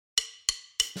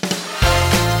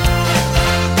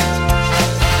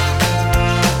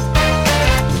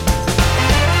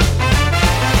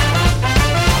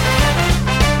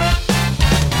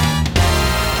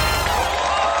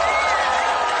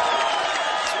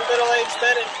middle-aged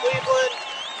men in Cleveland,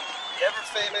 the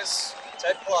ever-famous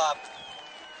Ted Klopp,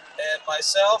 and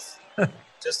myself,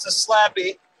 just a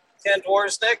slappy, Ken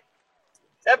Dworsnik.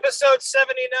 Episode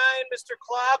 79, Mr.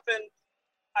 Klopp, and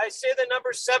I say the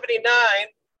number 79.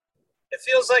 It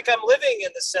feels like I'm living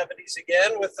in the 70s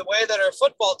again with the way that our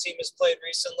football team has played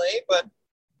recently, but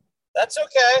that's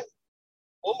okay.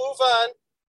 We'll move on.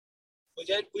 We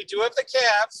do have the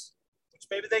Cavs, which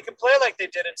maybe they can play like they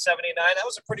did in 79. That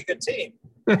was a pretty good team.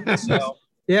 So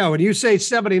yeah, when you say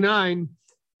 79,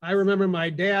 I remember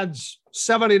my dad's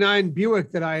 79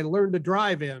 Buick that I learned to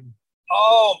drive in.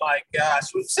 Oh my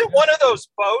gosh. Was it one of those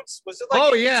boats? Was it like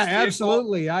oh yeah,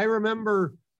 absolutely. I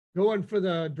remember going for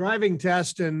the driving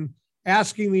test and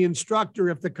asking the instructor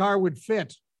if the car would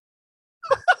fit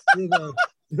through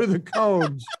the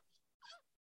codes.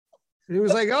 And he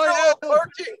was like, "Oh yeah,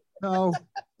 parking." So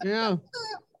yeah.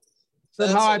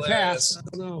 Somehow I passed. I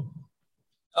don't know.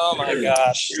 Oh my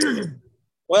gosh.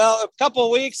 Well, a couple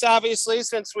of weeks, obviously,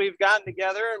 since we've gotten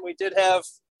together, and we did have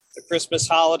the Christmas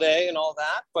holiday and all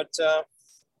that. But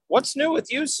what's new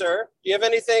with you, sir? Do you have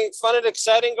anything fun and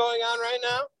exciting going on right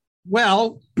now?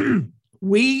 Well,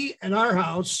 we in our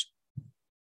house,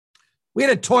 we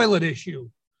had a toilet issue.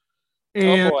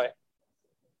 And oh boy.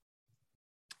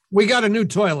 We got a new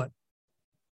toilet.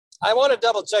 I want to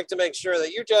double check to make sure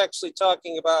that you're actually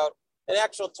talking about an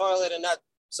actual toilet and not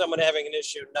someone having an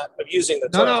issue not using the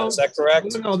toilet. No. Is that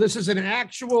correct? No, this is an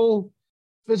actual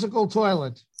physical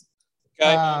toilet.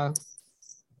 Okay.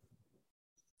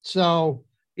 So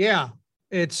yeah,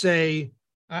 it's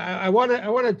I want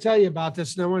to tell you about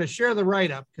this, and I want to share the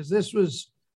write-up, because this was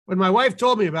when my wife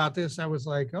told me about this. I was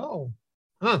like, oh,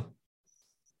 huh.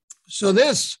 So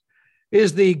this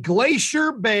is the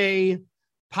Glacier Bay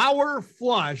Power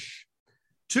Flush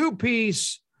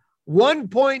 2-piece,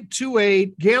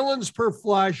 1.28 gallons per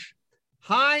flush,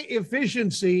 high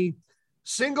efficiency,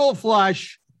 single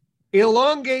flush,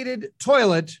 elongated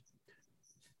toilet,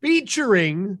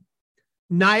 featuring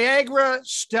Niagara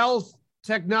Stealth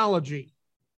technology.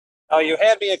 Oh, you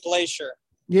had me at Glacier.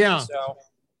 Yeah. So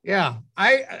yeah.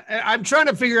 I'm trying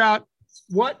to figure out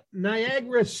what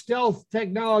Niagara Stealth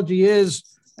technology is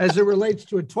as it relates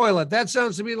to a toilet. That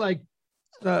sounds to me like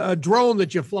a drone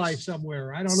that you fly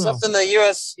somewhere. I don't know. Something the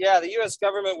U.S.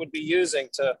 government would be using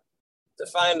to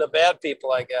find the bad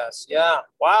people, I guess. Yeah.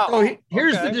 Wow. So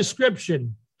here's the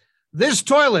description. This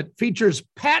toilet features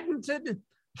patented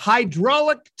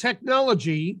hydraulic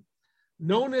technology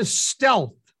known as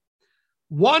Stealth.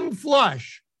 One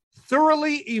flush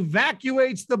thoroughly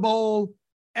evacuates the bowl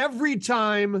every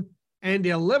time and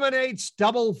eliminates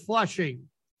double flushing.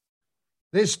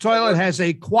 This toilet has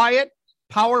a quiet,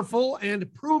 powerful,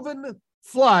 and proven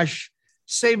flush,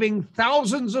 saving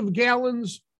thousands of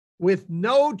gallons with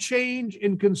no change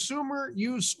in consumer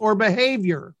use or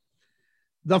behavior.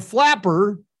 The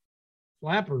flapper.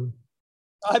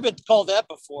 I've been called that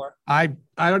before. I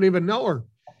don't even know her.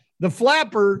 The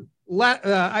flapper,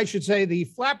 I should say the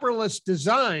flapperless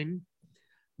design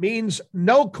means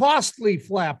no costly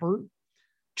flapper,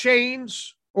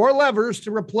 chains, or levers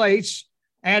to replace,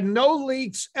 and no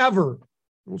leaks ever.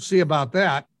 We'll see about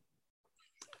that.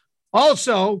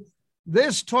 Also,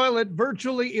 this toilet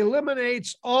virtually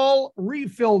eliminates all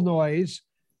refill noise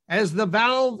as the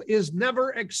valve is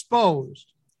never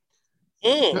exposed.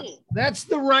 That's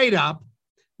the write-up.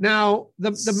 Now,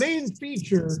 the main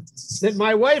feature that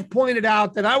my wife pointed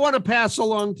out that I want to pass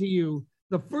along to you,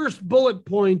 the first bullet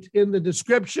point in the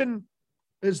description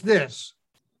is this.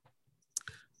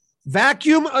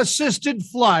 Vacuum-assisted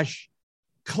flush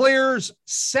clears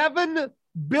 7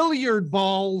 billiard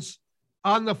balls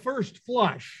on the first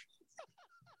flush.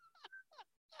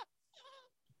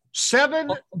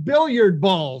 7 billiard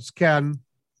balls, Ken.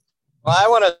 Well, I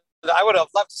would have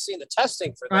loved to see the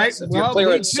testing for this. Right? If you're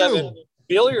clearing 7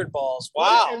 billiard balls.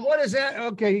 Wow. And what is that?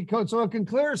 Okay, so it can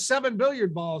clear 7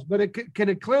 billiard balls, but can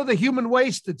it clear the human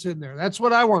waste that's in there? That's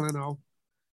what I want to know.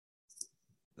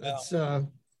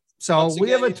 So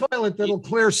we have a toilet that'll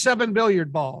clear 7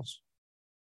 billiard balls.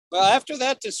 Well, after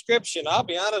that description, I'll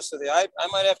be honest with you, I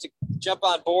might have to jump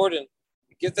on board and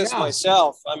get this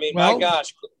myself. I mean, my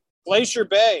gosh, Glacier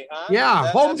Bay, huh? Yeah,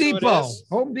 Home Depot.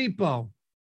 Home Depot.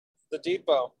 The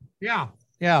depot. Yeah,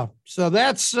 yeah. So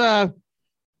that's the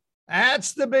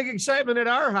big excitement at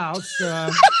our house.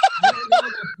 I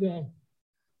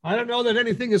don't know that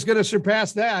anything is going to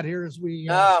surpass that here as we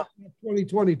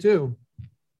 2022.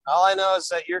 All I know is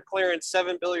that you're clearing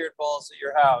 7 billiard balls at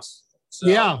your house. So,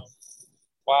 yeah.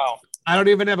 Wow. I don't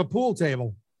even have a pool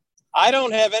table. I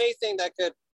don't have anything that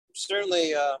could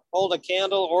certainly hold a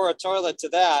candle or a toilet to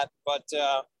that. But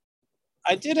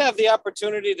I did have the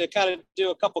opportunity to kind of do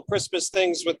a couple Christmas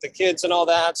things with the kids and all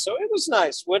that. So it was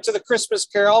nice. Went to the Christmas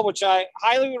Carol, which I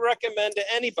highly recommend to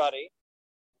anybody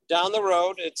down the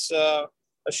road. It's a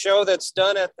show that's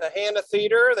done at the Hannah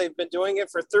Theater. They've been doing it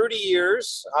for 30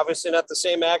 years. Obviously not the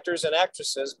same actors and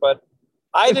actresses, but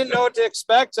I didn't know what to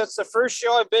expect. That's the first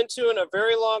show I've been to in a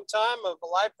very long time of a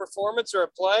live performance or a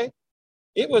play.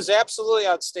 It was absolutely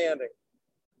outstanding.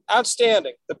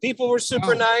 Outstanding. The people were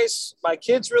super nice. My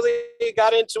kids really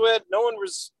got into it. No one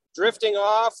was drifting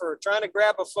off or trying to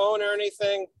grab a phone or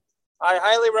anything. I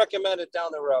highly recommend it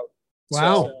down the road.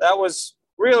 Wow. So that was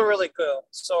really, really cool.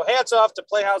 So hats off to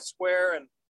Playhouse Square and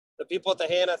the people at the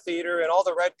Hannah Theater and all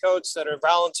the Redcoats that are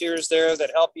volunteers there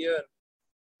that help you and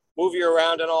move you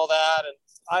around and all that. And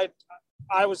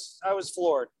I was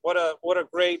floored. What a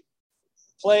great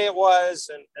play it was,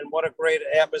 and what a great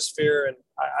atmosphere, and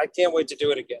I can't wait to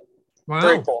do it again. Wow.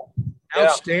 Very cool.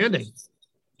 Outstanding.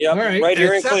 Yeah. Yep. Right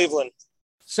here in Cleveland.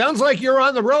 Sounds like you're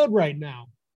on the road right now.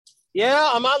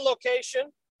 Yeah, I'm on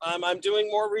location. I'm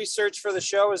doing more research for the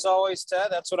show as always, Ted.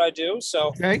 That's what I do.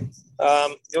 So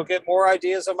you'll get more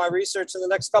ideas of my research in the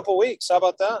next couple of weeks. How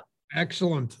about that?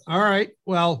 Excellent. All right.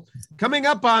 Well, coming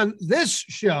up on this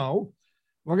show,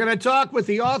 we're going to talk with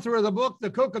the author of the book,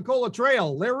 The Coca-Cola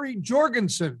Trail, Larry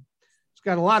Jorgensen. He's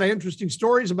got a lot of interesting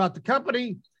stories about the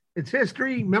company, its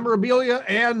history, memorabilia,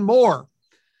 and more.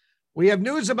 We have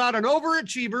news about an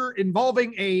overachiever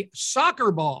involving a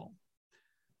soccer ball,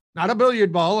 not a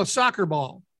billiard ball, a soccer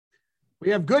ball.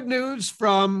 We have good news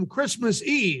from Christmas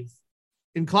Eve.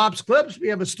 In Klopp's Clips, we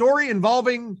have a story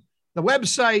involving the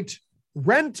website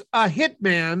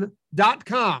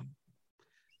rentahitman.com.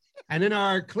 And in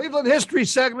our Cleveland history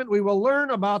segment, we will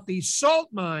learn about the salt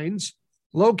mines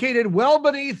located well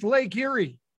beneath Lake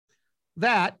Erie.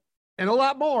 That and a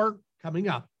lot more coming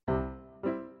up.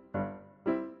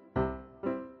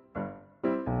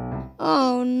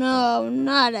 Oh, no,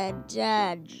 not a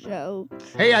dad joke.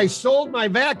 Hey, I sold my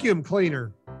vacuum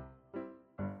cleaner.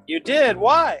 You did?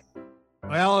 Why?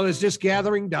 Well, it was just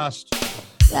gathering dust.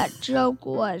 That joke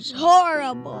was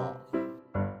horrible.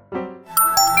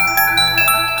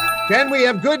 Then we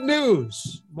have good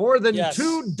news. More than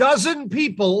 24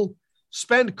 people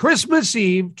spent Christmas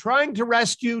Eve trying to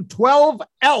rescue 12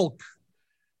 elk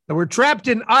that were trapped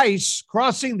in ice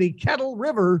crossing the Kettle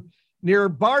River near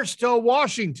Barstow,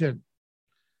 Washington.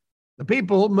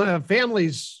 The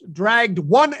families dragged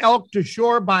one elk to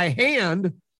shore by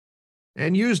hand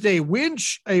and used a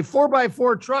winch, a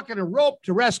 4x4 truck, and a rope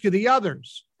to rescue the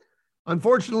others.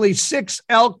 Unfortunately, 6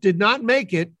 elk did not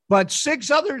make it, but 6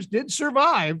 others did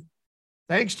survive,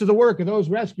 thanks to the work of those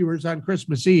rescuers on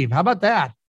Christmas Eve. How about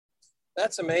that?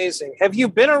 That's amazing. Have you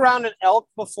been around an elk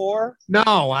before? No,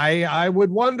 I would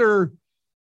wonder.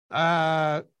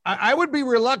 I would be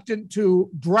reluctant to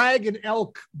drag an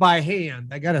elk by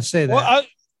hand. I got to say that. Well,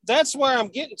 that's where I'm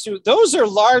getting to. Those are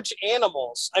large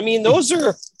animals. I mean, those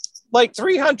are like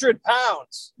 300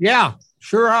 pounds. Yeah,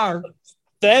 sure are.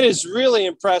 That is really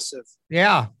impressive.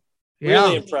 Yeah.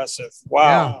 Really impressive.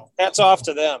 Wow. Yeah. Hats off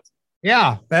to them.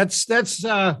 Yeah, that's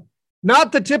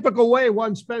not the typical way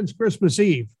one spends Christmas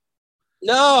Eve.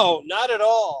 No, not at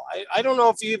all. I don't know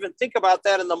if you even think about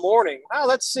that in the morning. Well,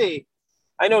 let's see.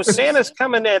 I know Santa's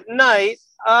coming at night.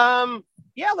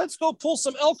 Yeah, let's go pull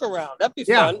some elk around. That'd be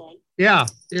fun. Yeah.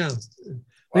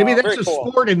 Maybe that's a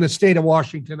sport in the state of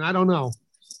Washington. I don't know.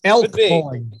 Elk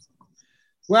pulling.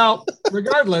 Well,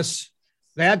 regardless,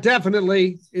 that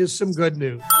definitely is some good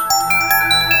news.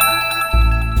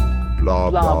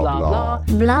 Blah, blah, blah.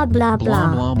 Blah, blah, blah. Blah, blah, Blah,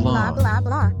 blah, blah.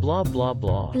 blah, blah,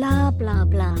 blah. Blah, blah,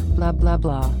 blah. Blah, blah,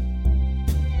 blah.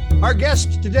 Our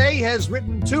guest today has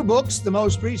written 2 books, the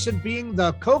most recent being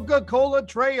The Coca-Cola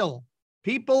Trail,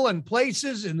 People and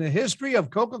Places in the History of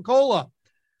Coca-Cola.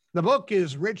 The book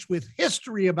is rich with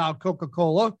history about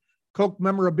Coca-Cola, Coke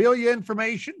memorabilia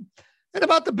information, and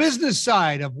about the business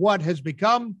side of what has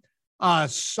become a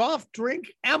soft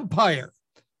drink empire.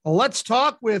 Well, let's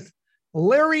talk with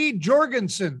Larry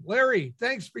Jorgensen. Larry,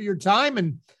 thanks for your time. And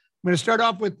I'm going to start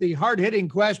off with the hard-hitting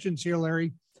questions here,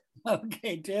 Larry.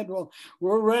 Okay, Ted. Well,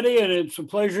 we're ready, and it's a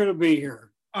pleasure to be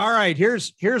here. All right,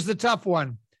 here's the tough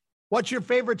one. What's your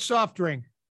favorite soft drink?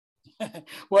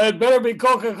 Well, it better be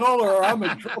Coca-Cola or I'm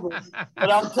in trouble. But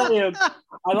I'll tell you,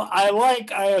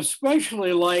 I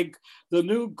especially like the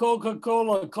new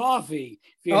Coca-Cola coffee.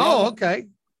 Okay.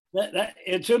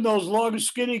 It's in those long,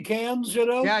 skinny cans, you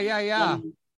know? Yeah.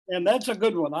 And that's a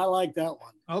good one. I like that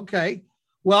one. Okay.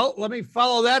 Well, let me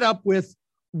follow that up with,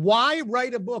 why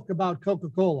write a book about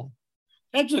Coca-Cola?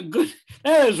 That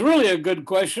is really a good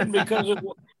question because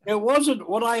it wasn't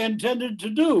what I intended to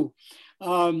do.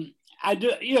 I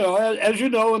do, you know, as you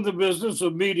know, in the business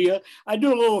of media, I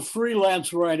do a little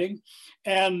freelance writing,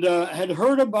 and had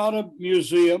heard about a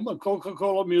museum, a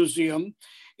Coca-Cola museum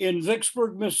in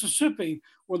Vicksburg, Mississippi,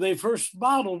 where they first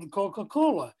bottled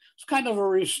Coca-Cola. It's kind of a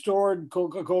restored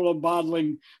Coca-Cola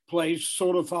bottling place,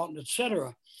 soda fountain,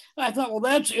 etc. I thought, well,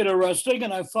 that's interesting.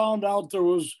 And I found out there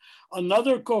was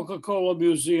another Coca-Cola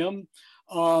museum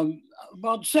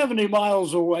about 70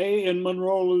 miles away in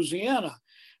Monroe, Louisiana.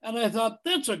 And I thought,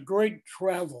 that's a great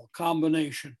travel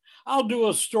combination. I'll do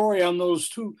a story on those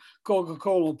two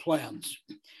Coca-Cola plants.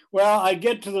 Well, I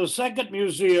get to the second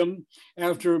museum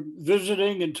after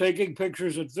visiting and taking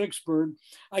pictures at Vicksburg.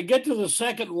 I get to the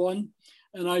second one,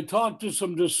 and I talk to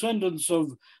some descendants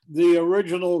of the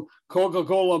original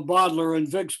Coca-Cola bottler in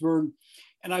Vicksburg.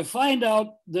 And I find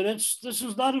out that this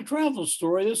is not a travel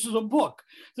story. This is a book.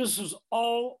 This is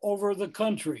all over the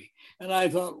country. And I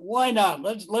thought, why not?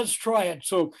 Let's try it.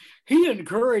 So he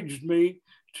encouraged me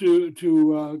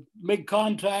to make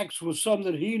contacts with some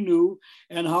that he knew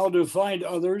and how to find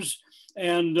others.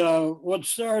 And what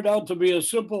started out to be a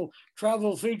simple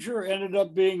travel feature ended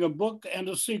up being a book and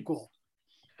a sequel.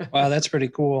 Wow, that's pretty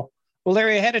cool. Well,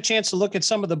 Larry, I had a chance to look at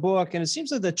some of the book, and it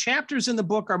seems that the chapters in the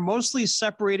book are mostly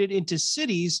separated into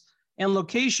cities and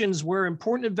locations where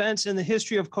important events in the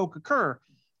history of Coke occur.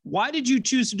 Why did you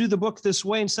choose to do the book this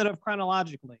way instead of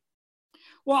chronologically?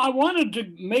 Well, I wanted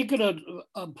to make it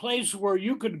a place where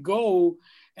you could go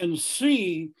and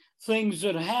see things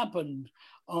that happened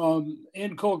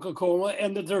in Coca-Cola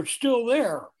and that they're still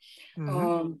there.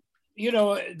 Mm-hmm. You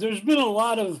know, there's been a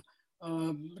lot of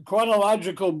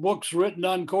chronological books written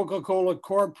on Coca-Cola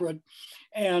corporate.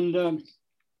 And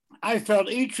I felt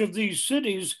each of these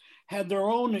cities had their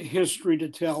own history to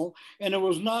tell, and it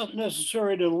was not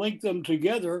necessary to link them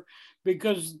together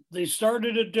because they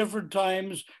started at different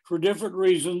times for different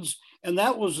reasons, and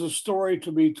that was the story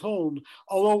to be told.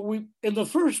 Although in the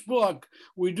first book,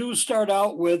 we do start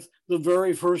out with the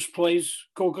very first place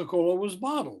Coca-Cola was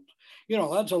bottled. You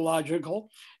know, that's illogical.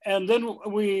 And then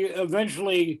we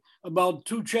eventually, about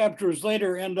 2 chapters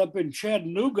later, end up in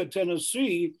Chattanooga,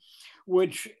 Tennessee,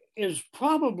 which is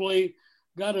probably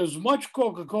got as much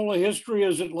Coca-Cola history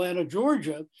as Atlanta,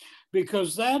 Georgia,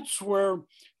 because that's where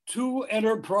 2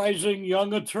 enterprising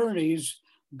young attorneys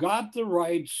got the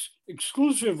rights,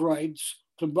 exclusive rights,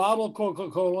 to bottle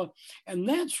Coca-Cola. And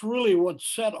that's really what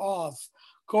set off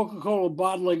Coca-Cola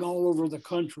bottling all over the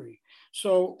country.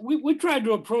 So we tried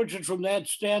to approach it from that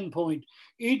standpoint,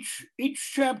 each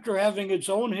chapter having its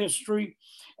own history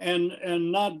and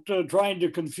not trying to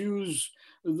confuse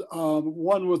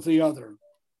one with the other.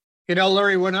 You know,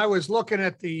 Larry, when I was looking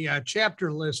at the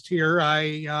chapter list here,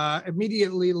 I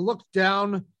immediately looked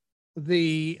down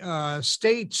the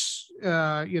states,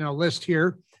 list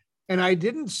here, and I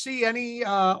didn't see any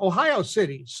Ohio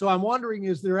cities. So I'm wondering,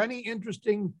 is there any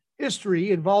interesting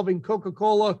history involving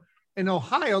Coca-Cola in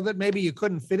Ohio that maybe you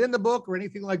couldn't fit in the book or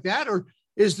anything like that? Or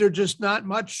is there just not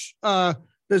much,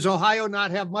 does Ohio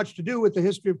not have much to do with the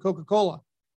history of Coca-Cola?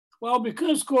 Well,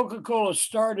 because Coca-Cola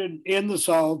started in the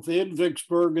South, in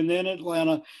Vicksburg and then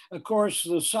Atlanta, of course,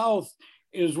 the South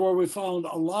is where we found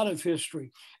a lot of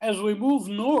history. As we moved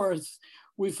north,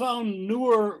 we found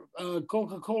newer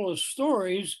Coca-Cola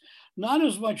stories, not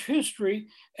as much history.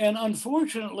 And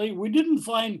unfortunately, we didn't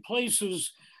find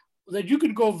places that you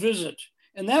could go visit.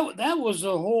 And that was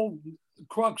the whole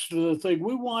crux to the thing.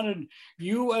 We wanted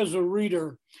you as a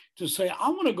reader to say, I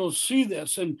want to go see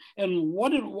this. And we're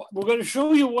going to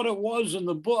show you what it was in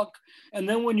the book. And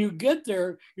then when you get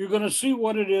there, you're going to see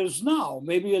what it is now.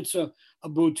 Maybe it's a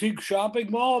boutique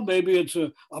shopping mall. Maybe it's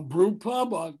a brew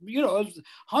pub.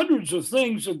 Hundreds of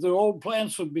things that the old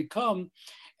plants have become.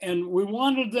 And we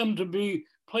wanted them to be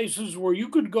places where you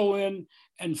could go in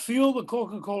and feel the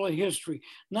Coca-Cola history,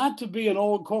 not to be an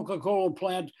old Coca-Cola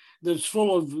plant that's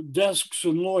full of desks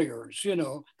and lawyers.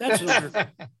 That's not.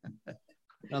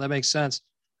 No, that makes sense.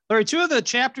 Larry, two of the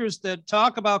chapters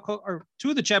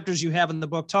you have in the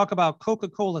book talk about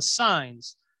Coca-Cola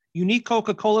signs, unique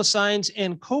Coca-Cola signs,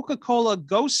 and Coca-Cola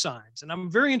ghost signs. And I'm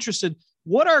very interested,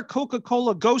 what are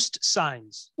Coca-Cola ghost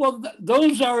signs? Well,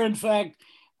 those are, in fact,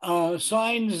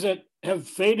 signs that have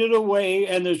faded away,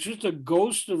 and there's just a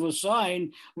ghost of a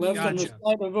sign left on the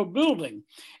side of a building.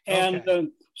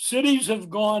 And cities have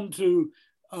gone to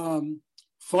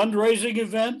fundraising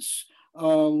events.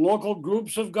 Local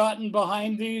groups have gotten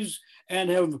behind these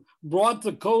and have brought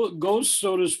the ghosts,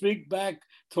 so to speak, back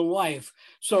to life.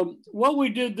 So what we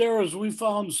did there is we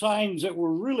found signs that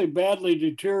were really badly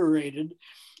deteriorated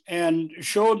and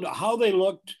showed how they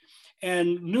looked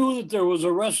and knew that there was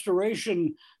a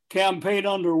restoration campaign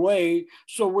underway.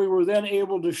 So we were then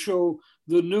able to show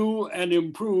the new and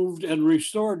improved and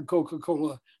restored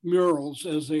Coca-Cola murals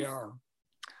as they are.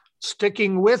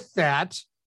 Sticking with that,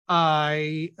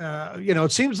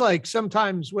 it seems like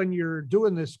sometimes when you're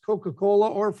doing this Coca-Cola,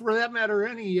 or for that matter,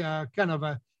 any kind of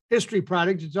a history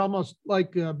project, it's almost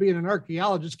like being an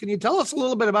archaeologist. Can you tell us a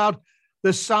little bit about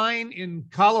the sign in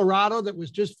Colorado that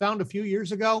was just found a few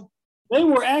years ago? They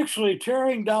were actually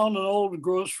tearing down an old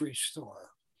grocery store.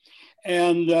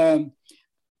 And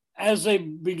as they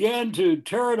began to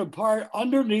tear it apart,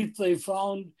 underneath they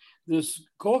found this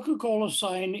Coca-Cola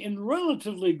sign in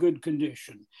relatively good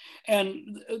condition.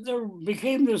 And there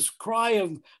became this cry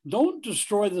of, don't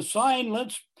destroy the sign,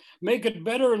 let's make it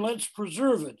better and let's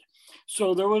preserve it.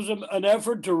 So there was an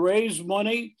effort to raise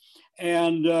money,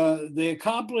 and they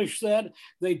accomplished that.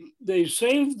 They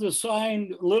saved the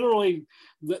sign, literally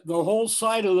the whole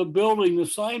side of the building the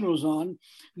sign was on,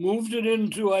 moved it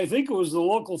into, I think it was the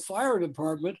local fire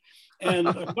department, and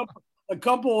a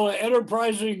couple of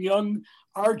enterprising young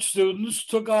art students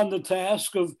took on the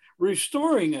task of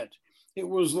restoring it. It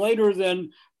was later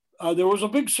then, there was a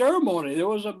big ceremony. There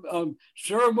was a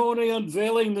ceremony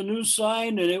unveiling the new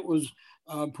sign, and it was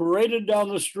paraded down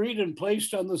the street and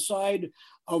placed on the side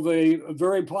of a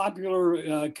very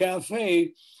popular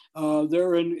cafe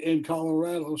there in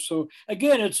Colorado. So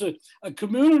again, it's a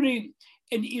community,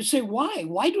 and you say, why?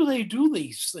 Why do they do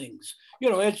these things?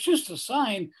 It's just a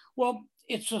sign. Well,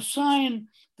 it's a sign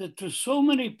that to so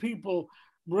many people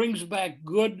brings back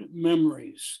good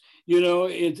memories.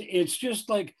 It's just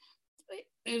like,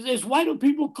 it's why do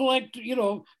people collect,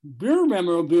 beer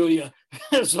memorabilia?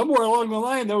 Somewhere along the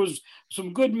line, there was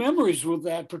some good memories with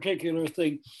that particular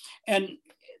thing. And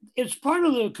it's part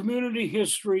of the community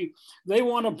history. They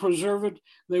want to preserve it.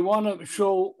 They want to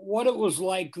show what it was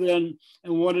like then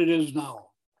and what it is now.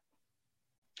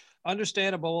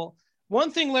 Understandable.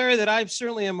 One thing, Larry, that I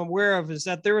certainly am aware of is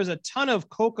that there is a ton of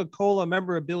Coca-Cola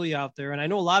memorabilia out there, and I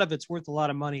know a lot of it's worth a lot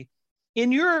of money.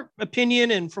 In your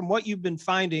opinion, and from what you've been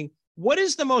finding, what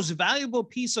is the most valuable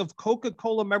piece of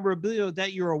Coca-Cola memorabilia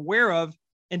that you're aware of,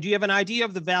 and do you have an idea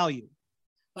of the value?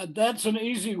 That's an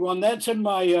easy one. That's in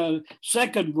my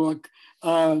second book,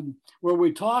 where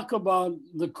we talk about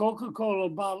the Coca-Cola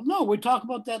bottle. No, we talk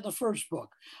about that in the first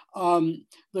book.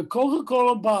 The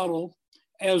Coca-Cola bottle,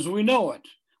 as we know it,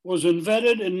 was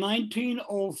invented in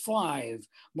 1905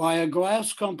 by a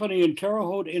glass company in Terre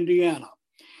Haute, Indiana.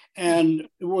 And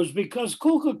it was because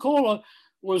Coca-Cola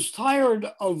was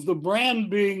tired of the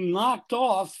brand being knocked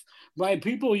off by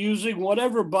people using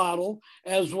whatever bottle,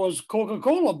 as was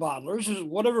Coca-Cola bottlers.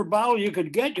 Whatever bottle you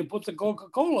could get, you put the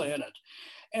Coca-Cola in it.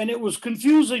 And it was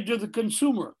confusing to the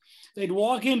consumer. They'd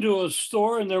walk into a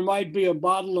store and there might be a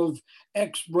bottle of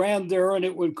X brand there, and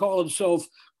it would call itself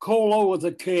Cola with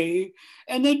a K,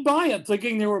 and they'd buy it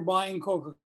thinking they were buying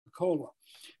Coca-Cola.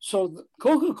 So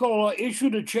Coca-Cola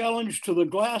issued a challenge to the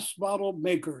glass bottle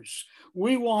makers.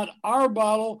 We want our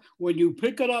bottle. When you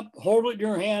pick it up, hold it in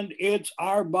your hand, it's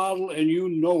our bottle, and you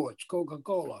know it's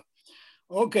Coca-Cola.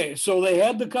 Okay, so they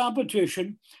had the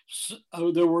competition.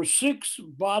 There were 6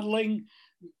 bottle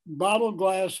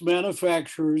glass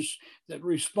manufacturers that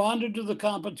responded to the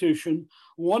competition.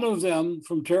 One of them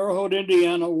from Terre Haute,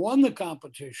 Indiana, won the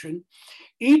competition.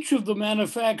 Each of the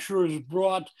manufacturers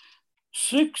brought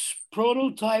 6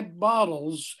 prototype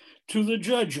bottles to the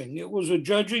judging. It was a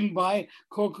judging by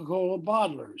Coca-Cola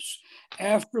bottlers.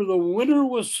 After the winner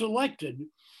was selected,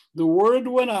 the word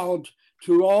went out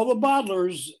to all the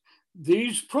bottlers,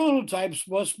 these prototypes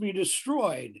must be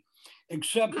destroyed,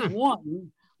 except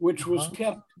one, which was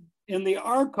kept in the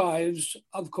archives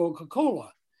of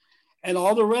Coca-Cola. And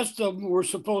all the rest of them were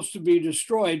supposed to be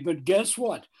destroyed. But guess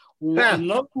what?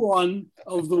 Another one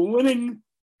of the winning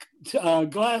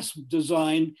glass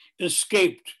design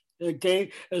escaped,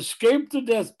 escaped the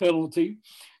death penalty.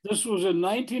 This was in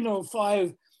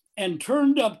 1905 and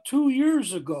turned up 2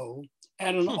 years ago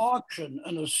at an auction,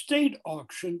 an estate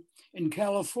auction in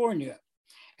California.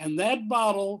 And that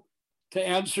bottle, to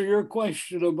answer your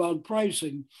question about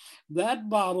pricing, that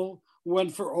bottle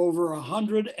went for over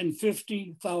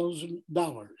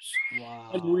 $150,000.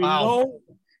 Wow.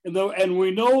 And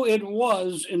we know it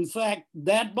was, in fact,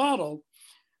 that bottle,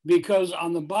 because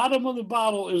on the bottom of the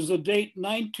bottle is the date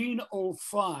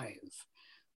 1905.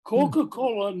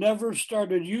 Coca-Cola never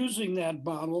started using that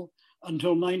bottle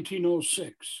until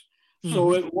 1906.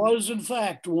 So it was, in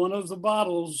fact, one of the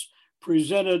bottles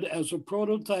presented as a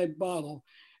prototype bottle,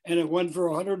 and it went for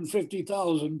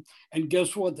 $150,000. And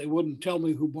guess what? They wouldn't tell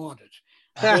me who bought it.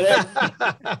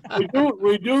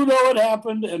 we do know it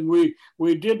happened, and we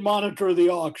did monitor the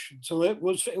auction, so it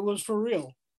was for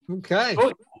real. Okay.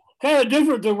 Kind of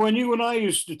different than when you and I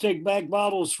used to take back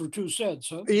bottles for 2 cents,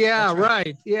 huh? Yeah,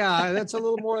 right. Yeah, that's a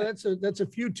little more. That's a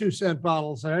few 2-cent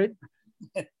bottles, right?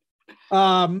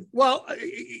 Well,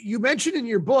 you mentioned in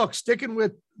your book, sticking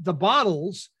with the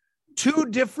bottles, 2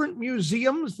 different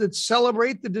museums that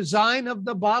celebrate the design of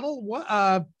the bottle.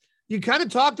 What you kind of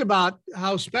talked about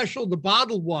how special the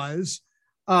bottle was,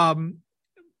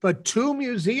 but 2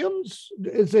 museums?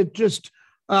 Is it just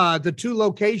the 2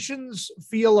 locations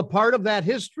feel a part of that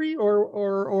history,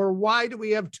 or why do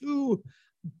we have 2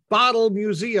 bottle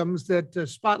museums that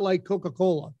spotlight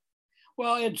Coca-Cola?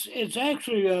 Well, it's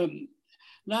actually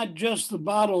not just the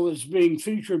bottle that's being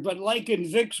featured, but like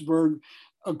in Vicksburg,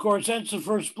 of course, that's the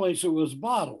first place it was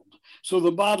bottled. So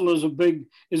the bottle is a big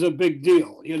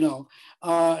deal, you know.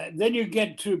 Then you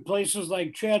get to places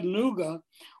like Chattanooga,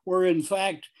 where in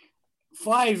fact,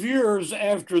 5 years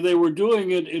after they were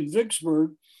doing it in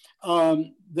Vicksburg,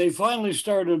 they finally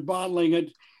started bottling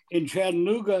it in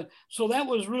Chattanooga. So that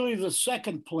was really the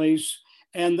second place.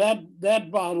 And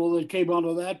that bottle that came out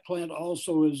of that plant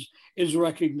also is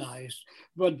recognized.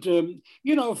 But,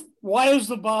 you know, why is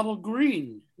the bottle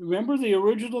green? Remember, the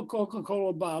original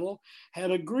Coca-Cola bottle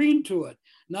had a green to it.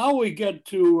 Now we get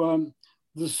to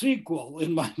the sequel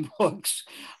in my books.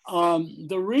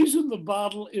 The reason the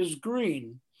bottle is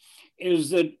green is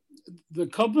that the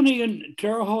company in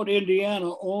Terre Haute,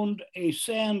 Indiana, owned a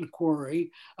sand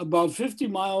quarry about 50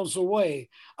 miles away,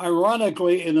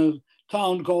 ironically in a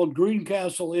town called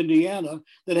Greencastle, Indiana,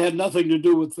 that had nothing to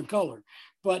do with the color.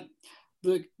 But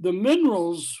the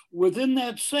minerals within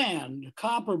that sand,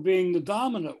 copper being the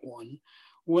dominant one,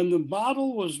 when the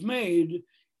bottle was made,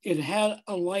 it had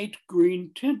a light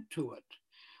green tint to it.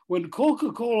 When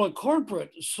Coca-Cola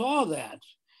corporate saw that,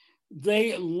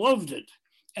 they loved it.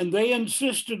 And they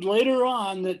insisted later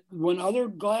on that when other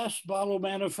glass bottle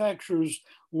manufacturers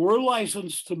were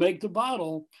licensed to make the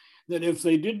bottle, that if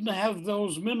they didn't have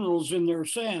those minerals in their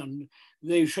sand,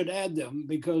 they should add them,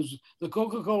 because the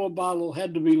Coca-Cola bottle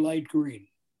had to be light green.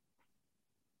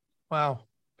 Wow,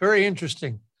 very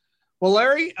interesting. Well,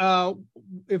 Larry,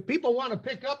 if people want to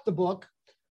pick up the book,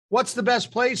 what's the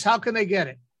best place? How can they get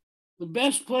it? The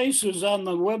best place is on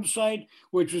the website,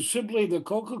 which is simply the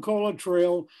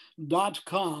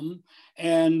CocaColaTrail.com.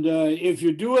 And if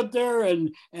you do it there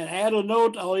and add a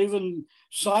note, I'll even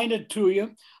sign it to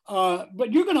you.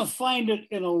 But you're going to find it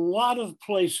in a lot of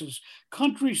places,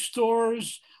 country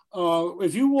stores.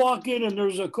 If you walk in and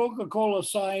there's a Coca-Cola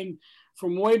sign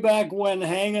from way back when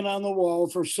hanging on the wall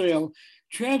for sale,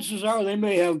 chances are they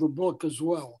may have the book as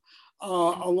well. A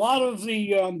lot of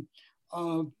the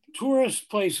tourist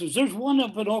places. There's one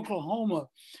up in Oklahoma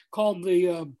called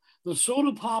the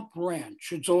Soda Pop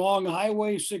Ranch. It's along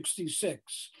Highway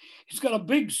 66. He's got a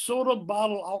big soda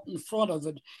bottle out in front of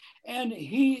it, and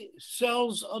he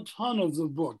sells a ton of the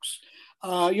books.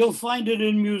 You'll find it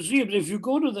in museums. If you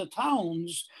go to the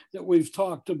towns that we've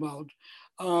talked about,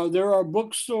 there are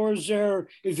bookstores there.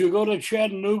 If you go to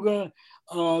Chattanooga,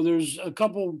 there's a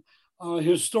couple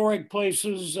historic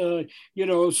places, you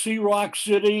know, Sea Rock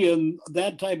City and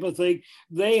that type of thing.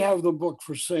 They have the book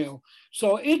for sale.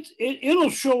 So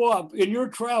it'll show up in your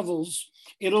travels.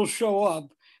 It'll show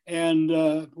up, and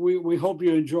we hope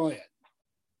you enjoy it.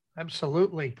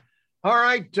 Absolutely. All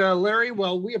right, Larry.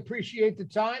 Well, we appreciate the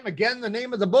time. Again, the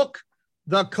name of the book,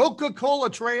 The Coca-Cola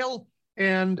Trail,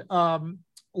 and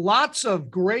lots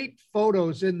of great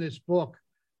photos in this book,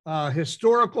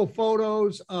 historical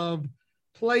photos of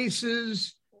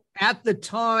places at the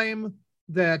time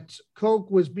that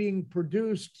Coke was being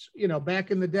produced, you know,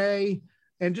 back in the day,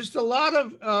 and just a lot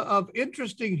of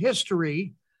interesting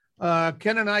history.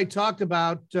 Ken and I talked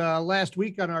about last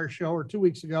week on our show, or 2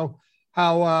 weeks ago,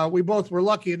 how we both were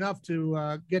lucky enough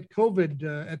to get COVID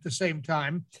at the same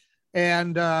time,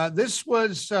 and this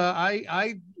was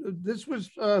this was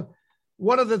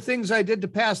one of the things I did to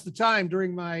pass the time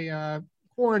during my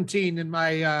quarantine in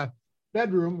my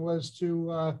bedroom, was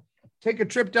to take a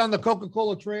trip down the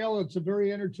Coca-Cola Trail. It's a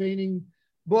very entertaining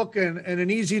book and an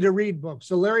easy to read book.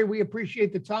 So Larry, we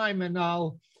appreciate the time, and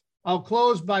I'll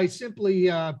close by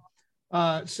simply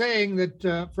saying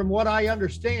that from what I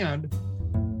understand,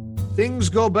 things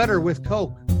go better with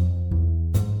Coke.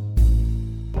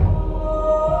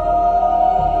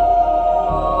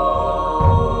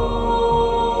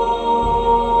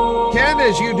 Ken,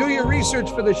 as you do your research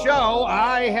for the show,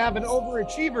 I have an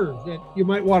overachiever that you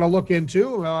might want to look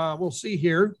into. We'll see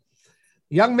here.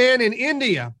 Young man in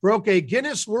India broke a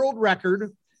Guinness World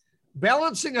Record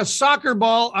balancing a soccer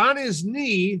ball on his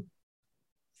knee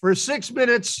for 6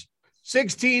 minutes,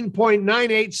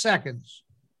 16.98 seconds.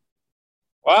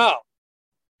 Wow.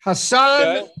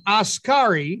 Hassan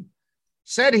Askari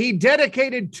said he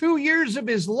dedicated 2 years of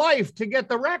his life to get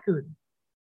the record.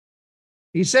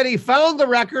 He said he found the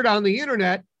record on the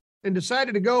internet and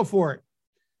decided to go for it.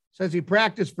 Says he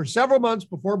practiced for several months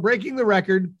before breaking the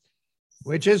record,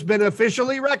 which has been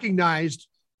officially recognized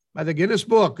by the Guinness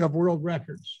Book of World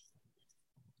Records.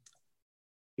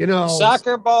 You know,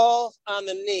 Soccer ball on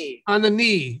the knee. On the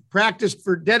knee, practiced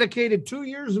for dedicated 2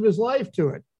 years of his life to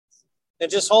it. It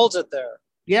just holds it there.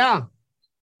 Yeah.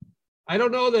 I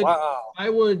don't know that Wow. I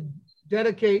would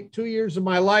dedicate 2 years of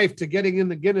my life to getting in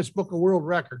the Guinness Book of World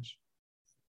Records.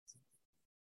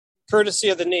 Courtesy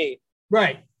of the knee.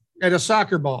 Right. And a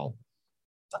soccer ball.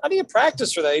 How do you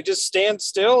practice for that? You just stand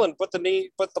still and put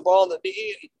the ball in the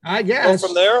knee. I Go guess.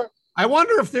 from there. I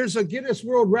wonder if there's a Guinness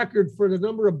World Record for the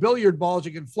number of billiard balls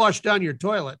you can flush down your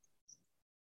toilet.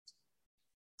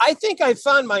 I think I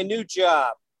found my new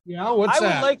job. Yeah, what's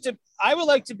that? I would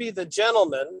like to be the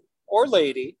gentleman or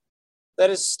lady that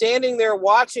is standing there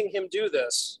watching him do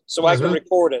this, so I can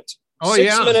record it. Oh, 6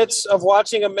 yeah. minutes of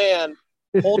watching a man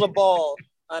hold a ball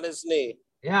on his knee.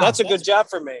 Yeah, That's a good job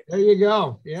for me. There you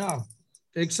go. Yeah.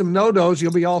 Take some no-dos.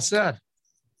 You'll be all set.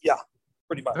 Yeah,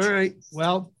 pretty much. All right.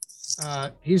 Well,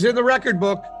 he's in the record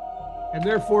book, and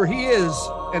therefore he is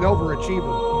an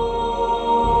overachiever.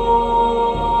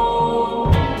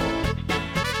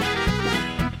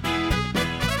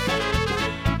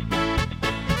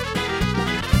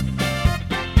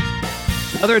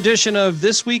 Another edition of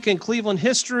This Week in Cleveland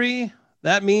History.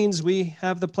 That means we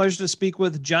have the pleasure to speak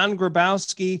with John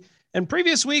Grabowski. In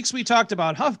previous weeks, we talked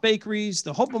about Huff Bakeries,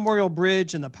 the Hope Memorial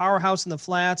Bridge, and the Powerhouse in the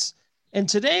Flats. And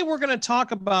today we're going to talk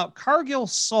about Cargill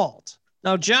Salt.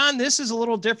 Now, John, this is a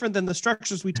little different than the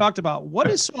structures we talked about. What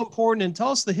is so important? And tell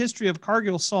us the history of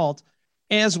Cargill Salt,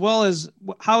 as well as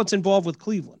how it's involved with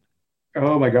Cleveland.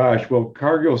 Oh, my gosh. Well,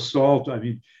 Cargill Salt, I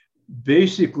mean,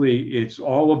 basically, it's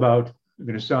all about, I'm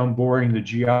going to sound boring, the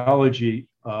geology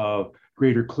of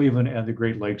Greater Cleveland and the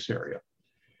Great Lakes area.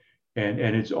 And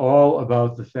it's all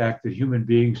about the fact that human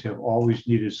beings have always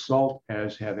needed salt,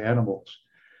 as have animals.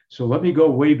 So let me go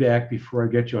way back before I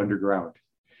get you underground.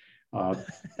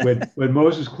 When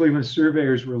Moses Cleveland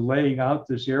surveyors were laying out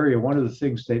this area, one of the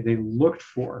things they looked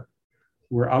for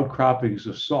were outcroppings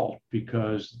of salt,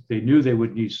 because they knew they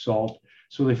would need salt.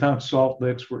 So they found salt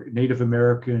licks where Native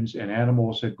Americans and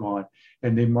animals had gone,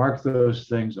 and they marked those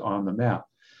things on the map.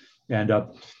 And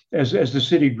as the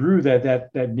city grew,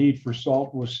 that need for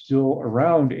salt was still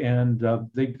around, and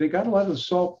they got a lot of the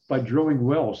salt by drilling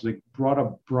wells. They brought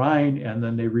up brine, and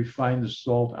then they refined the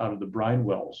salt out of the brine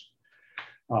wells.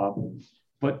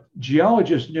 But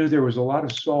geologists knew there was a lot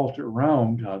of salt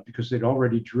around because they'd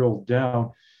already drilled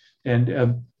down. And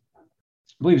I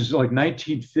believe it's like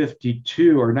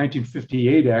 1952 or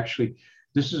 1958, actually.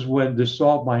 This is when the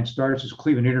salt mine starts as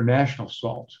Cleveland International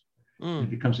Salt.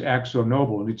 It becomes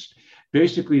AkzoNobel. And it's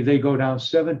basically, they go down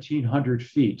 1,700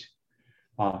 feet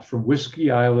from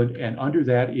Whiskey Island. And under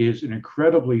that is an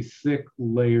incredibly thick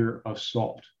layer of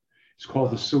salt. It's called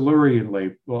the Silurian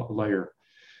layer.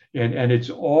 And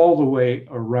it's all the way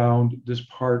around this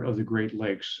part of the Great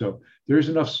Lakes. So there's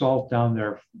enough salt down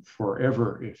there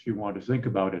forever, if you want to think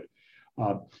about it.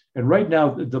 And right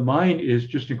now, the mine is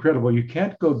just incredible. You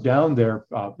can't go down there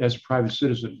as a private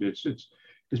citizen.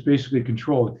 It's basically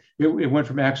controlled. It went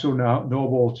from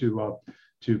AkzoNobel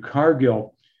to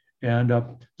Cargill. And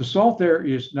the salt there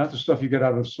is not the stuff you get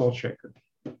out of a salt shaker.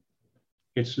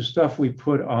 It's the stuff we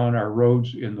put on our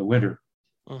roads in the winter.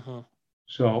 Uh-huh.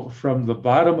 So from the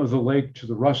bottom of the lake to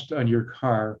the rust on your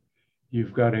car,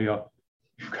 you've got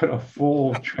a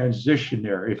full transition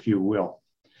there, if you will.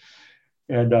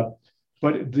 And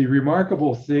but the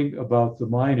remarkable thing about the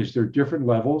mine is there are different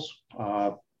levels.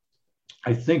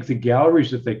 I think the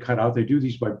galleries that they cut out, they do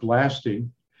these by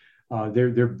blasting.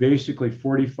 They're basically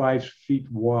 45 feet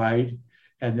wide,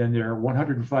 and then there are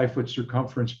 105-foot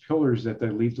circumference pillars that they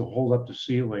leave to hold up the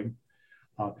ceiling.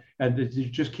 And they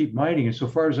just keep mining. And so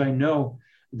far as I know,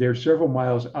 they're several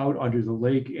miles out under the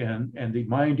lake, and the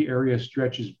mined area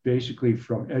stretches basically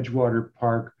from Edgewater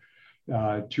Park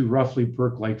to roughly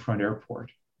Burke Lakefront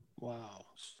Airport. Wow.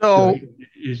 So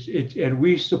and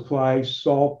we supply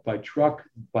salt by truck,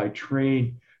 by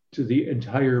train to the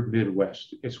entire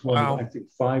Midwest. It's one of, I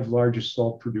think, 5 largest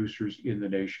salt producers in the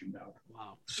nation now.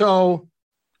 Wow. So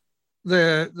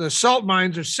the salt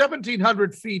mines are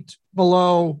 1,700 feet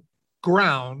below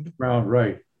ground.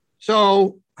 Right.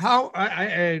 So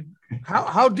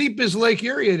how deep is Lake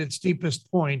Erie at its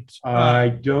deepest point?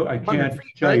 I can't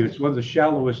tell you. Right? It's one of the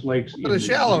shallowest lakes. One of the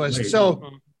shallowest.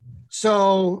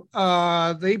 So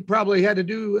they probably had to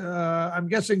do. I'm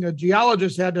guessing a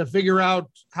geologist had to figure out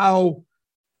how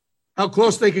How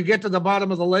close they could get to the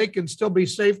bottom of the lake and still be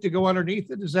safe to go underneath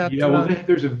it? Is that? Yeah, well,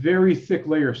 there's a very thick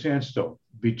layer of sandstone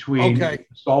between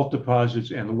salt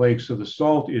deposits and the lake. So the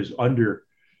salt is under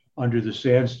the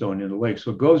sandstone in the lake.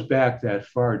 So it goes back that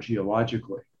far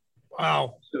geologically.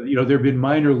 Wow. So, there have been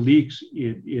minor leaks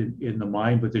in the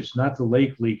mine, but it's not the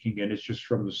lake leaking, and it's just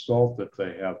from the salt that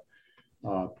they have.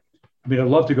 I'd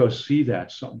love to go see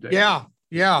that someday. Yeah.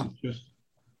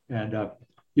 And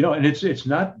it's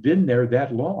not been there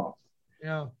that long.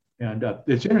 Yeah. And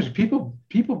it's interesting.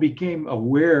 People became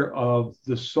aware of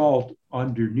the salt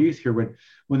underneath here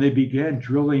when they began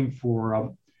drilling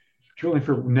for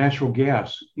natural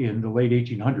gas in the late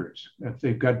 1800s. If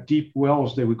they've got deep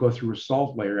wells, they would go through a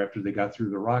salt layer after they got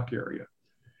through the rock area.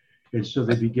 And so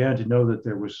they began to know that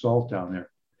there was salt down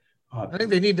there. I think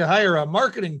they need to hire a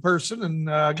marketing person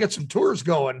and get some tours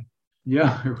going.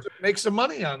 Yeah. Make some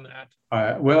money on that.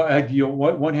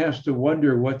 One has to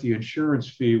wonder what the insurance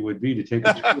fee would be to take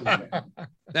a tour.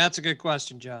 That's a good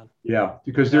question, John. Yeah,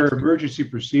 because there are emergency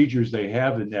procedures they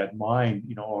have in that mine,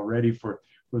 already for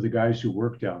the guys who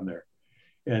work down there.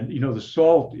 And, the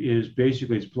salt is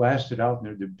basically, it's blasted out, and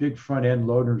they're the big front end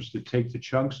loaders that take the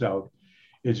chunks out.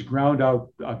 It's ground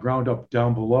up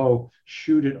down below,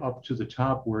 shoot it up to the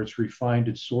top where it's refined,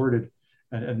 it's sorted,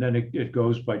 and then it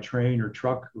goes by train or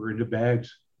truck or into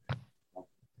bags.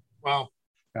 Wow.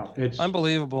 Yeah, it's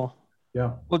unbelievable.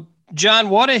 Yeah. Well,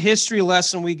 John, what a history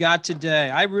lesson we got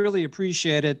today. I really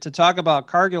appreciate it to talk about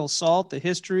Cargill salt, the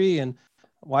history, and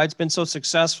why it's been so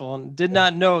successful, and did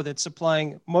not know that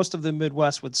supplying most of the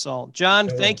Midwest with salt. John,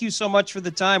 thank you so much for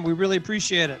the time. We really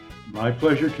appreciate it. My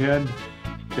pleasure, Ken.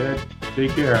 Ted,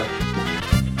 take care.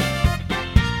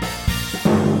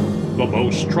 The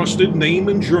most trusted name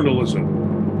in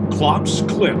journalism, Klopp's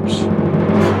Clips.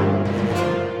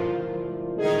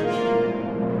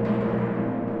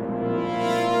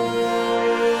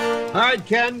 All right,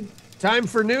 Ken, time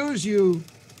for news you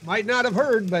might not have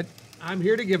heard, but I'm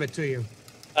here to give it to you.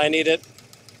 I need it.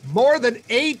 More than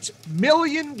 8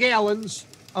 million gallons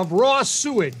of raw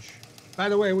sewage. By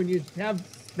the way, when you have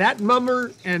that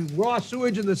number and raw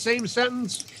sewage in the same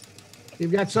sentence,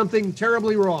 you've got something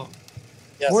terribly wrong.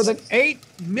 Yes. More than 8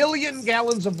 million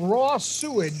gallons of raw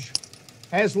sewage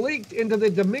has leaked into the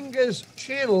Dominguez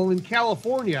Channel in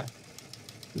California.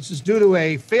 This is due to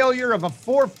a failure of a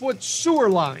 4-foot sewer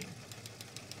line.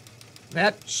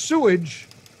 That sewage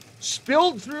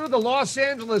spilled through the Los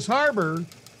Angeles harbor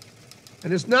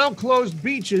and has now closed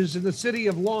beaches in the city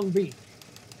of Long Beach.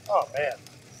 Oh, man.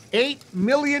 8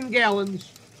 million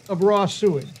gallons of raw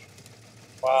sewage.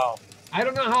 Wow. I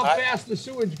don't know how fast the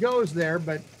sewage goes there,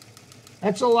 but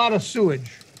that's a lot of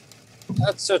sewage.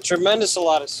 That's a tremendous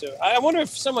lot of sewage. I wonder if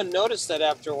someone noticed that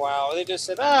after a while. They just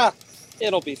said,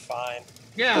 it'll be fine.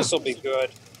 Yeah. This will be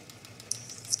good.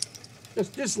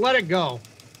 Just let it go.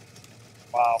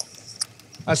 Wow.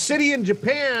 A city in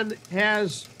Japan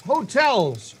has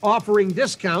hotels offering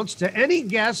discounts to any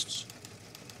guests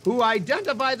who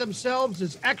identify themselves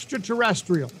as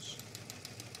extraterrestrials.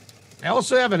 They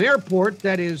also have an airport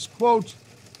that is, quote,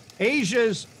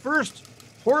 Asia's first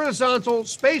horizontal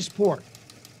spaceport.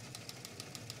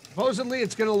 Supposedly,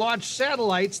 it's going to launch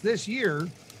satellites this year,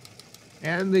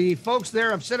 and the folks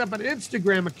there have set up an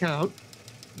Instagram account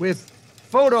with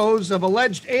photos of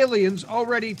alleged aliens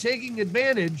already taking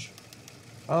advantage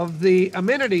of the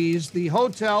amenities the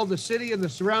hotel, the city, and the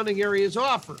surrounding areas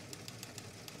offer.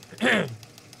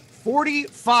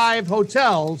 45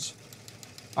 hotels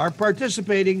are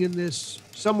participating in this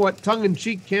somewhat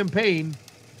tongue-in-cheek campaign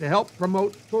to help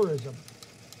promote tourism.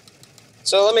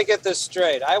 So let me get this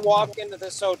straight. I walk into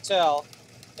this hotel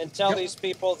and tell these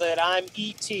people that I'm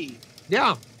E.T.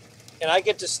 Yeah. And I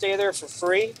get to stay there for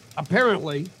free?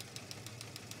 Apparently.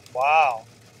 Wow.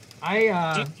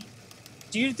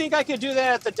 Do you think I could do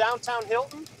that at the downtown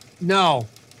Hilton? No.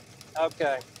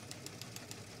 Okay.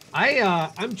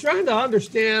 I'm trying to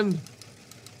understand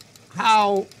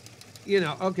how,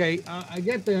 I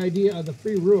get the idea of the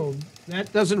free room.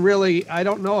 That doesn't really, I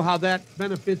don't know how that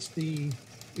benefits the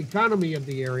economy of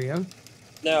the area.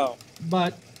 No.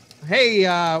 But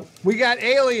hey, we got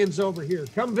aliens over here.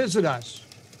 Come visit us.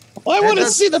 Well, I want to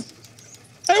see the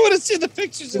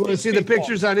pictures. You want to see the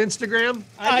pictures on Instagram?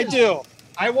 I do.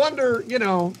 I wonder,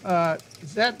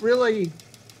 is that really,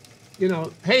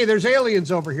 hey, there's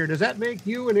aliens over here. Does that make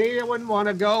you and anyone want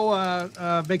to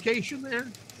go vacation there?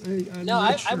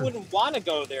 I wouldn't want to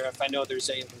go there if I know there's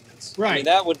aliens. Right.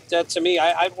 I mean, that to me,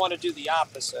 I'd want to do the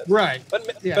opposite. Right.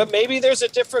 But maybe there's a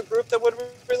different group that would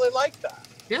really like that.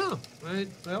 Yeah. Right.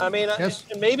 Well, I mean,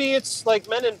 maybe it's like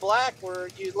Men in Black, where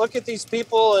you look at these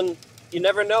people and you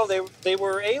never know they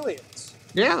were aliens.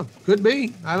 Yeah, could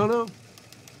be. I don't know.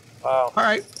 Wow. All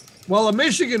right. Well, a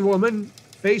Michigan woman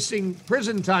facing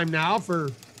prison time now for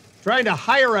trying to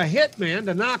hire a hitman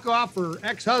to knock off her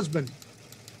ex-husband.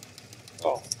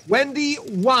 Oh. Wendy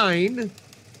Wine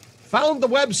found the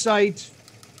website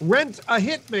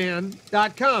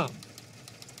rentahitman.com.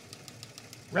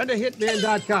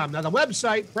 Rentahitman.com. Now, the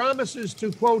website promises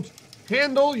to, quote,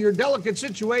 handle your delicate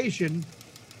situation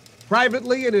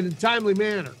privately and in a timely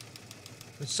manner.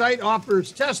 The site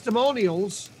offers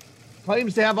testimonials,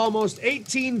 claims to have almost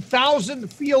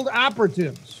 18,000 field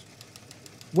operatives.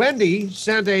 Wendy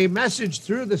sent a message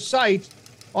through the site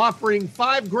offering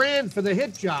 $5,000 for the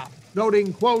hit job,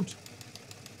 noting, quote,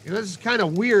 this is kind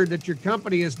of weird that your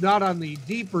company is not on the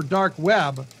deep or dark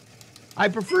web. I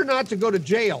prefer not to go to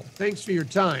jail. Thanks for your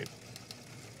time.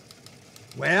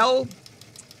 Well,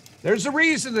 there's a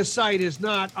reason the site is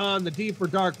not on the deep or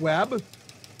dark web.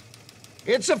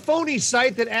 It's a phony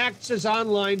site that acts as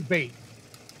online bait.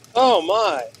 Oh,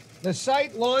 my. The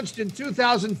site launched in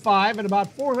 2005, and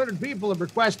about 400 people have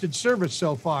requested service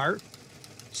so far.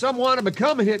 Some want to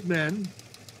become hitmen.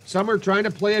 Some are trying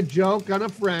to play a joke on a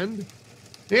friend.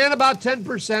 And about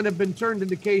 10% have been turned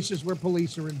into cases where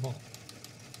police are involved.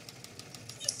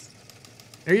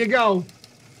 There you go.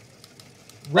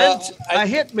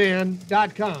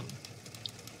 Rentahitman.com.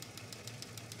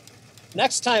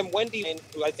 Next time, Wendy,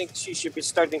 who I think she should be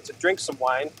starting to drink some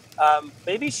wine,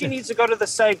 maybe she needs to go to the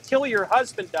site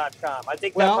killyourhusband.com. I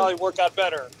think that'll probably work out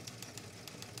better.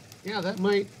 Yeah, that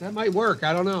might work.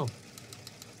 I don't know.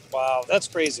 Wow, that's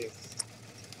crazy.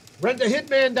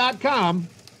 Rentahitman.com,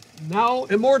 now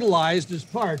immortalized as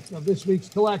part of this week's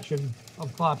collection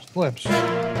of Klopp's Clips.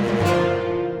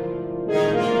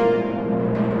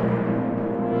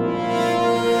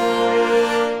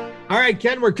 All right,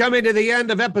 Ken, we're coming to the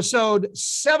end of episode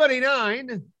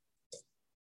 79.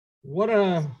 What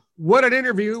an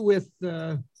interview with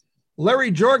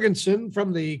Larry Jorgensen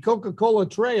from the Coca-Cola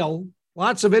Trail.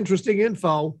 Lots of interesting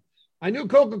info. I knew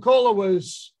Coca-Cola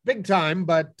was big time,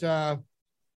 but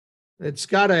it's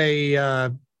got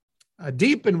a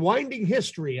deep and winding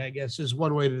history, I guess, is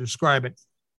one way to describe it.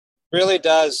 Really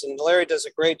does. And Larry does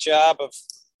a great job of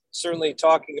certainly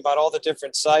talking about all the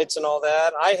different sites and all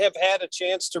that. I have had a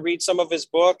chance to read some of his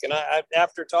book, and I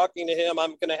after talking to him,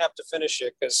 I'm going to have to finish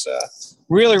it because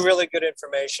really, really good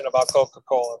information about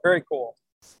Coca-Cola. Very cool.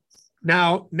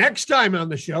 Now, next time on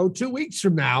the show, 2 weeks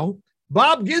from now,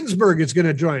 Bob Ginsberg is going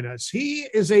to join us. He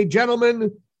is a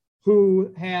gentleman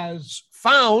who has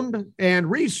found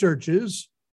and researches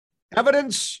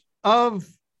evidence of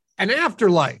an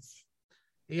afterlife.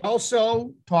 He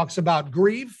also talks about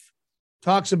grief,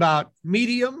 talks about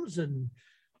mediums and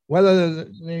whether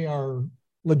they are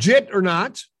legit or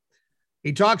not.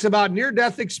 He talks about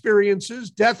near-death experiences,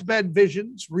 deathbed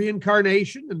visions,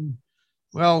 reincarnation, and,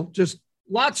 well, just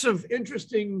lots of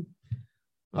interesting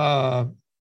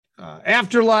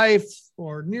afterlife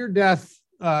or near-death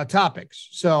topics.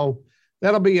 So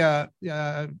that'll be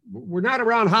we're not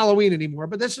around Halloween anymore,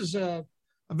 but this is a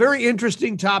very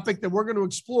interesting topic that we're going to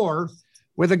explore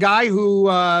with a guy who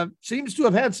seems to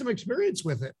have had some experience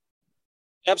with it.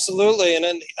 Absolutely. And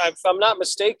then, if I'm not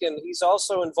mistaken, he's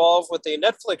also involved with a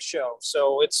Netflix show.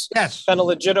 So it's kind of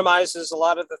legitimizes a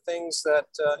lot of the things that,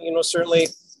 certainly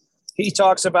he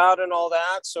talks about and all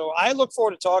that. So I look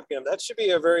forward to talking to him. That should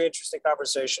be a very interesting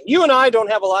conversation. You and I don't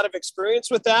have a lot of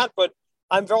experience with that, but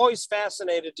I'm always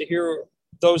fascinated to hear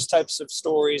those types of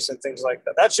stories and things like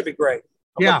that. That should be great.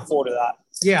 I'm looking forward to that.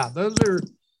 Yeah, those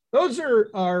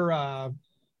are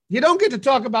you don't get to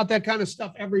talk about that kind of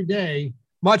stuff every day,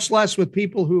 much less with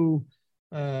people who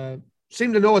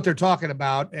seem to know what they're talking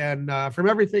about. And from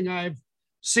everything I've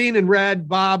seen and read,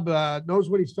 Bob knows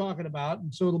what he's talking about.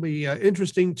 And so it'll be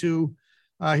interesting to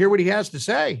hear what he has to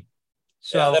say.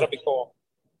 So yeah, that'll be cool.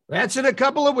 That's in a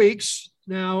couple of weeks.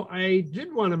 Now, I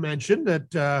did want to mention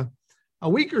that a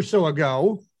week or so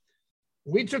ago,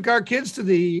 we took our kids to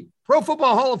the Pro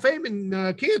Football Hall of Fame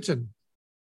in Canton.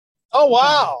 Oh,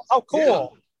 wow. How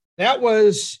cool. Yeah.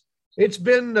 It's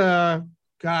been,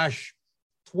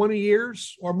 20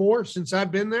 years or more since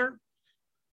I've been there.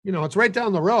 It's right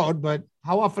down the road, but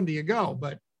how often do you go?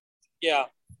 But yeah,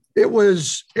 it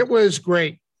was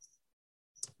great.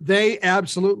 They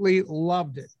absolutely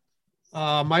loved it.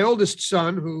 My oldest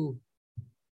son, who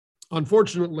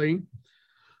unfortunately,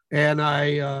 and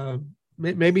I,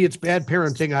 maybe it's bad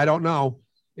parenting, I don't know,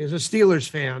 is a Steelers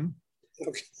fan.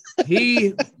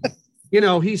 He,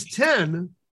 he's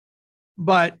 10,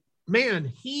 but man,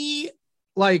 he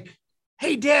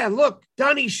hey, Dad, look,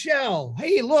 Donnie Shell.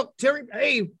 Hey, look, Terry.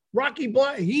 Hey, Rocky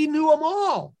Black. He knew them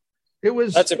all.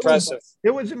 That's impressive.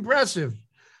 It was impressive.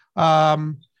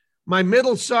 My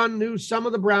middle son knew some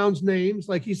of the Browns names.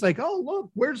 Like he's like, oh,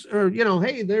 look,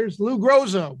 hey, there's Lou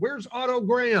Groza. Where's Otto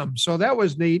Graham? So that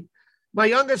was neat. My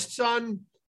youngest son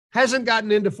hasn't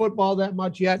gotten into football that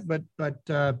much yet, but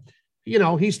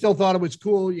he still thought it was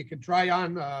cool. You could try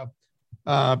on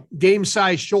game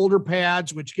size shoulder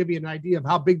pads, which give you an idea of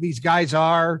how big these guys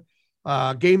are.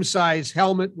 Game size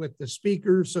helmet with the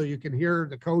speaker so you can hear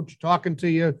the coach talking to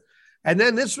you. And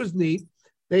then this was neat.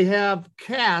 They have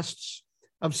casts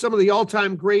of some of the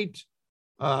all-time great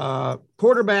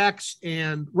quarterbacks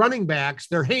and running backs,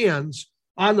 their hands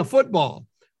on the football.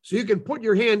 So you can put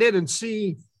your hand in and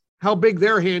see how big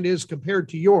their hand is compared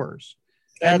to yours.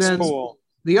 That's cool.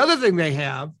 The other thing they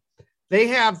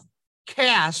have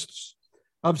casts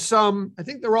of some, I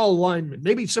think they're all linemen,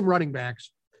 maybe some running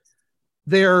backs,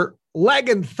 their leg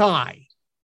and thigh.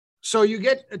 So you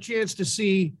get a chance to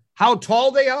see how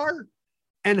tall they are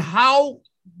and how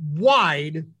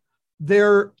wide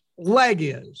their leg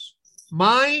is.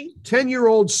 My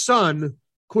 10-year-old son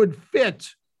could fit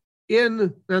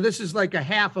in, now this is like a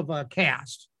half of a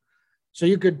cast. So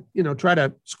you could, try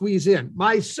to squeeze in.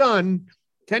 My son,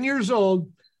 10 years old,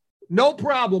 no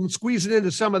problem squeezing into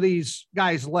some of these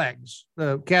guys' legs,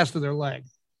 the cast of their leg.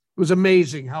 It was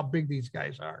amazing how big these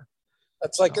guys are.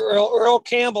 That's like Earl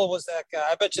Campbell was that guy.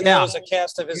 I bet you that was a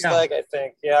cast of his leg, I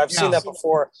think. Yeah, I've seen that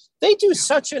before. They do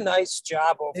such a nice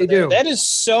job over there. That is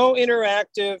so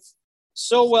interactive,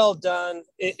 so well done.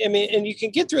 And you can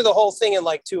get through the whole thing in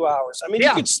like 2 hours. I mean,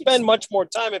 you could spend much more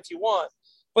time if you want,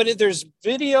 but there's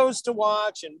videos to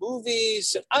watch and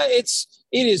movies. It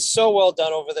is so well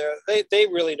done over there. They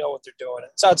really know what they're doing.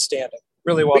 It's outstanding.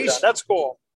 Really well done. That's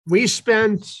cool. We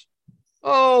spent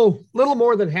little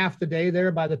more than half the day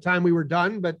there by the time we were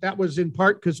done, but that was in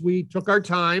part because we took our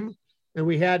time and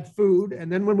we had food.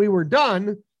 And then when we were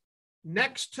done,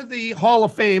 next to the Hall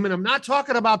of Fame, and I'm not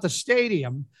talking about the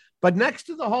stadium, but next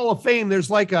to the Hall of Fame, there's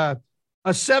like a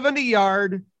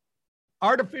 70-yard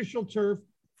artificial turf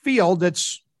field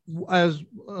that's as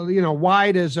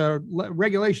wide as a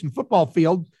regulation football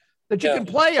field that you can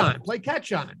play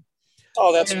catch on.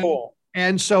 Oh, that's cool.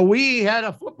 And so we had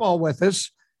a football with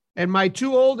us. And my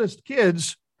two oldest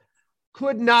kids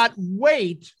could not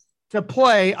wait to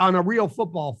play on a real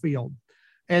football field.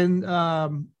 And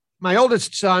my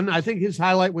oldest son, I think his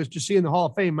highlight was to see in the Hall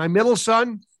of Fame. My middle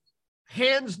son,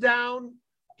 hands down,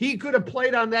 he could have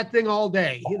played on that thing all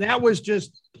day. That was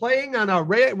just playing on a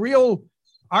real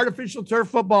artificial turf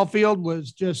football field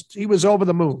he was over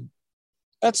the moon.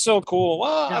 That's so cool.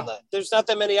 Wow. There's not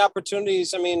that many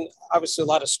opportunities. I mean, obviously a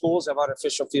lot of schools have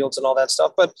artificial fields and all that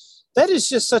stuff, but that is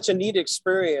just such a neat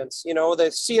experience. They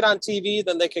see it on TV,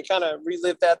 then they can kind of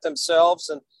relive that themselves.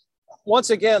 And once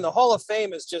again, the Hall of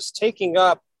Fame is just taking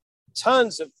up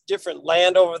tons of different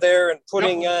land over there and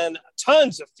putting in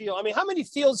tons of field. I mean, how many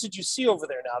fields did you see over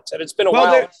there now, Ted? It's been a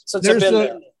while since I've been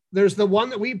there. There's the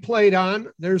one that we played on.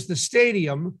 There's the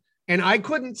stadium. And I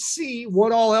couldn't see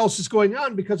what all else is going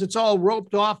on because it's all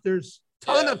roped off. There's a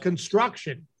ton of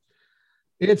construction.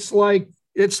 It's like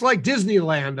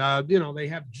Disneyland. They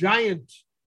have giant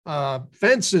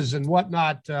fences and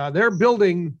whatnot. They're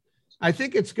building, I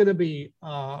think it's going to be,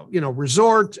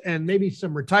 resort and maybe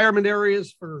some retirement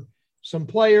areas for some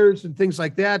players and things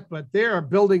like that. But they are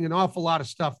building an awful lot of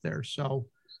stuff there. So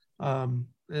a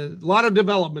lot of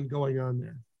development going on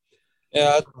there.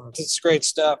 Yeah, it's great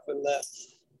stuff. And that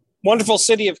wonderful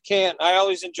city of Canton. I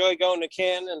always enjoy going to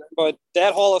Canton, but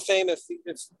that Hall of Fame, if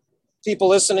people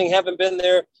listening haven't been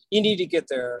there, you need to get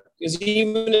there. Because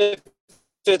even if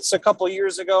it's a couple of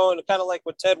years ago and kind of like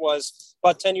what Ted was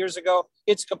about 10 years ago,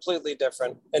 it's completely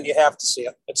different and you have to see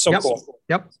it. It's so cool.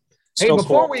 Yep. Hey,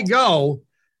 before we go,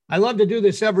 I love to do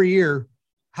this every year.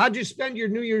 How'd you spend your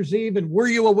New Year's Eve and were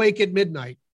you awake at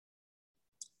midnight?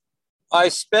 I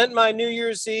spent my New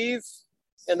Year's Eve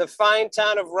in the fine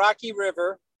town of Rocky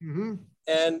River. Mm-hmm.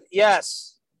 And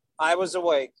yes, I was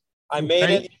awake. I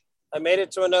made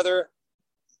it to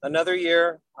another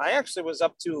year. I actually was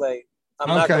up too late. I'm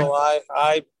not gonna lie.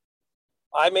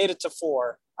 I made it to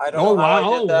 4. I don't know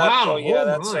how I did that. Wow. So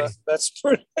yeah,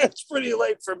 that's pretty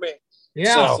late for me.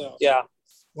 Yeah. So, yeah.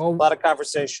 Well, a lot of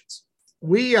conversations.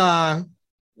 We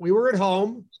were at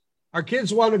home. Our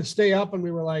kids wanted to stay up and we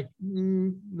were like,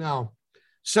 no.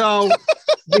 So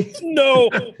no.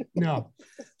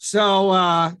 So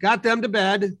got them to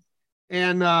bed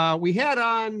and we had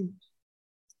on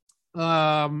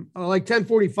like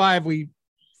 10:45, we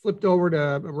flipped over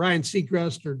to Ryan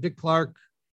Seacrest or Dick Clark.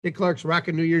 Dick Clark's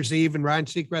Rockin' New Year's Eve and Ryan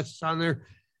Seacrest is on there.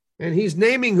 And he's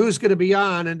naming who's going to be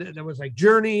on. And there was like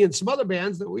Journey and some other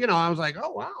bands that, I was like,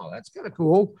 oh, wow, that's kind of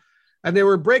cool. And they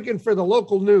were breaking for the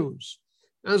local news.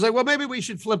 I was like, well, maybe we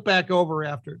should flip back over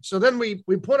after. So then we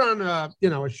put on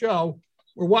a show.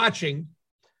 We're watching,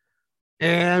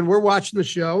 and we're watching the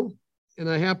show. And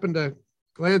I happened to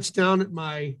glance down at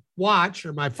my watch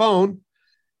or my phone.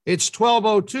 It's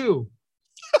 12:02.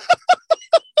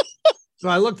 So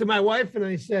I looked at my wife and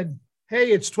I said,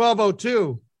 hey, it's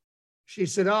 12:02. She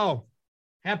said, oh,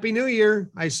 Happy New Year.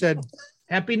 I said,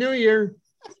 Happy New Year.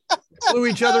 Blew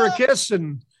each other a kiss,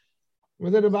 and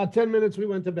within about 10 minutes, we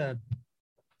went to bed.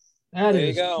 That There you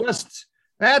is go.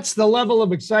 that's the level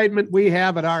of excitement we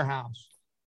have at our house.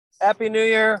 Happy New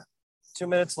Year. 2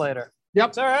 minutes later. Yep.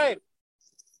 It's all right.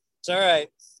 It's all right.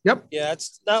 Yep. Yeah,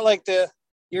 it's not like the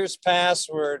years past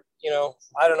where,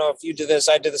 I don't know if you did this.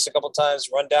 I did this a couple times,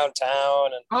 run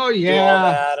downtown and Oh, do all yeah.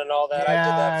 that and all that. I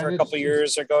did that for a couple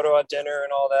years, or go to a dinner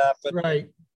and all that. But Right.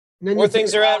 And then where you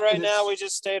things take are it at off right and now, we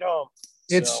just stayed home.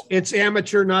 So, it's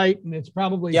amateur night, and it's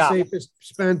probably Yeah. safest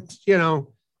spent,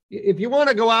 if you want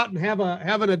to go out and have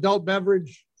an adult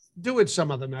beverage, do it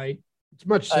some other night. It's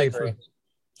much I safer. agree.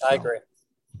 I agree.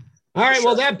 All right. For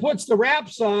Well, sure. that puts the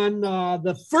wraps on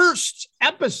the first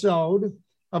episode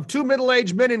of Two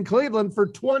Middle-Aged Men in Cleveland for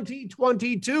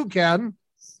 2022, Ken.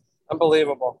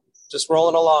 Unbelievable. Just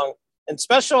rolling along. And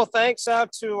special thanks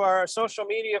out to our social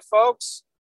media folks.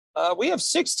 We have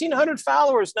 1,600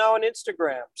 followers now on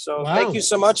Instagram. So Wow. Thank you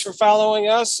so much for following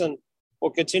us. And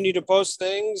we'll continue to post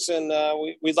things. And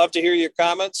we'd love to hear your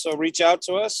comments. So reach out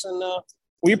to us. And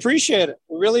we appreciate it.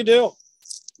 We really do.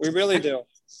 We really do.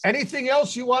 Anything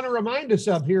else you want to remind us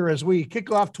of here as we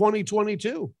kick off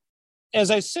 2022? As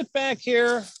I sit back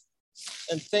here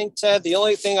and think, Ted, the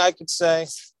only thing I could say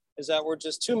is that we're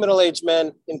just two middle-aged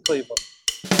men in Cleveland.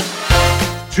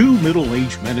 Two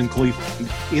Middle-Aged Men in Cleveland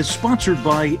is sponsored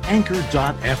by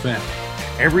Anchor.fm.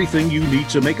 Everything you need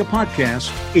to make a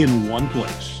podcast in one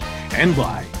place. And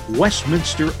by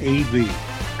Westminster AV,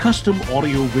 custom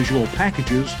audio-visual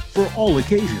packages for all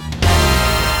occasions.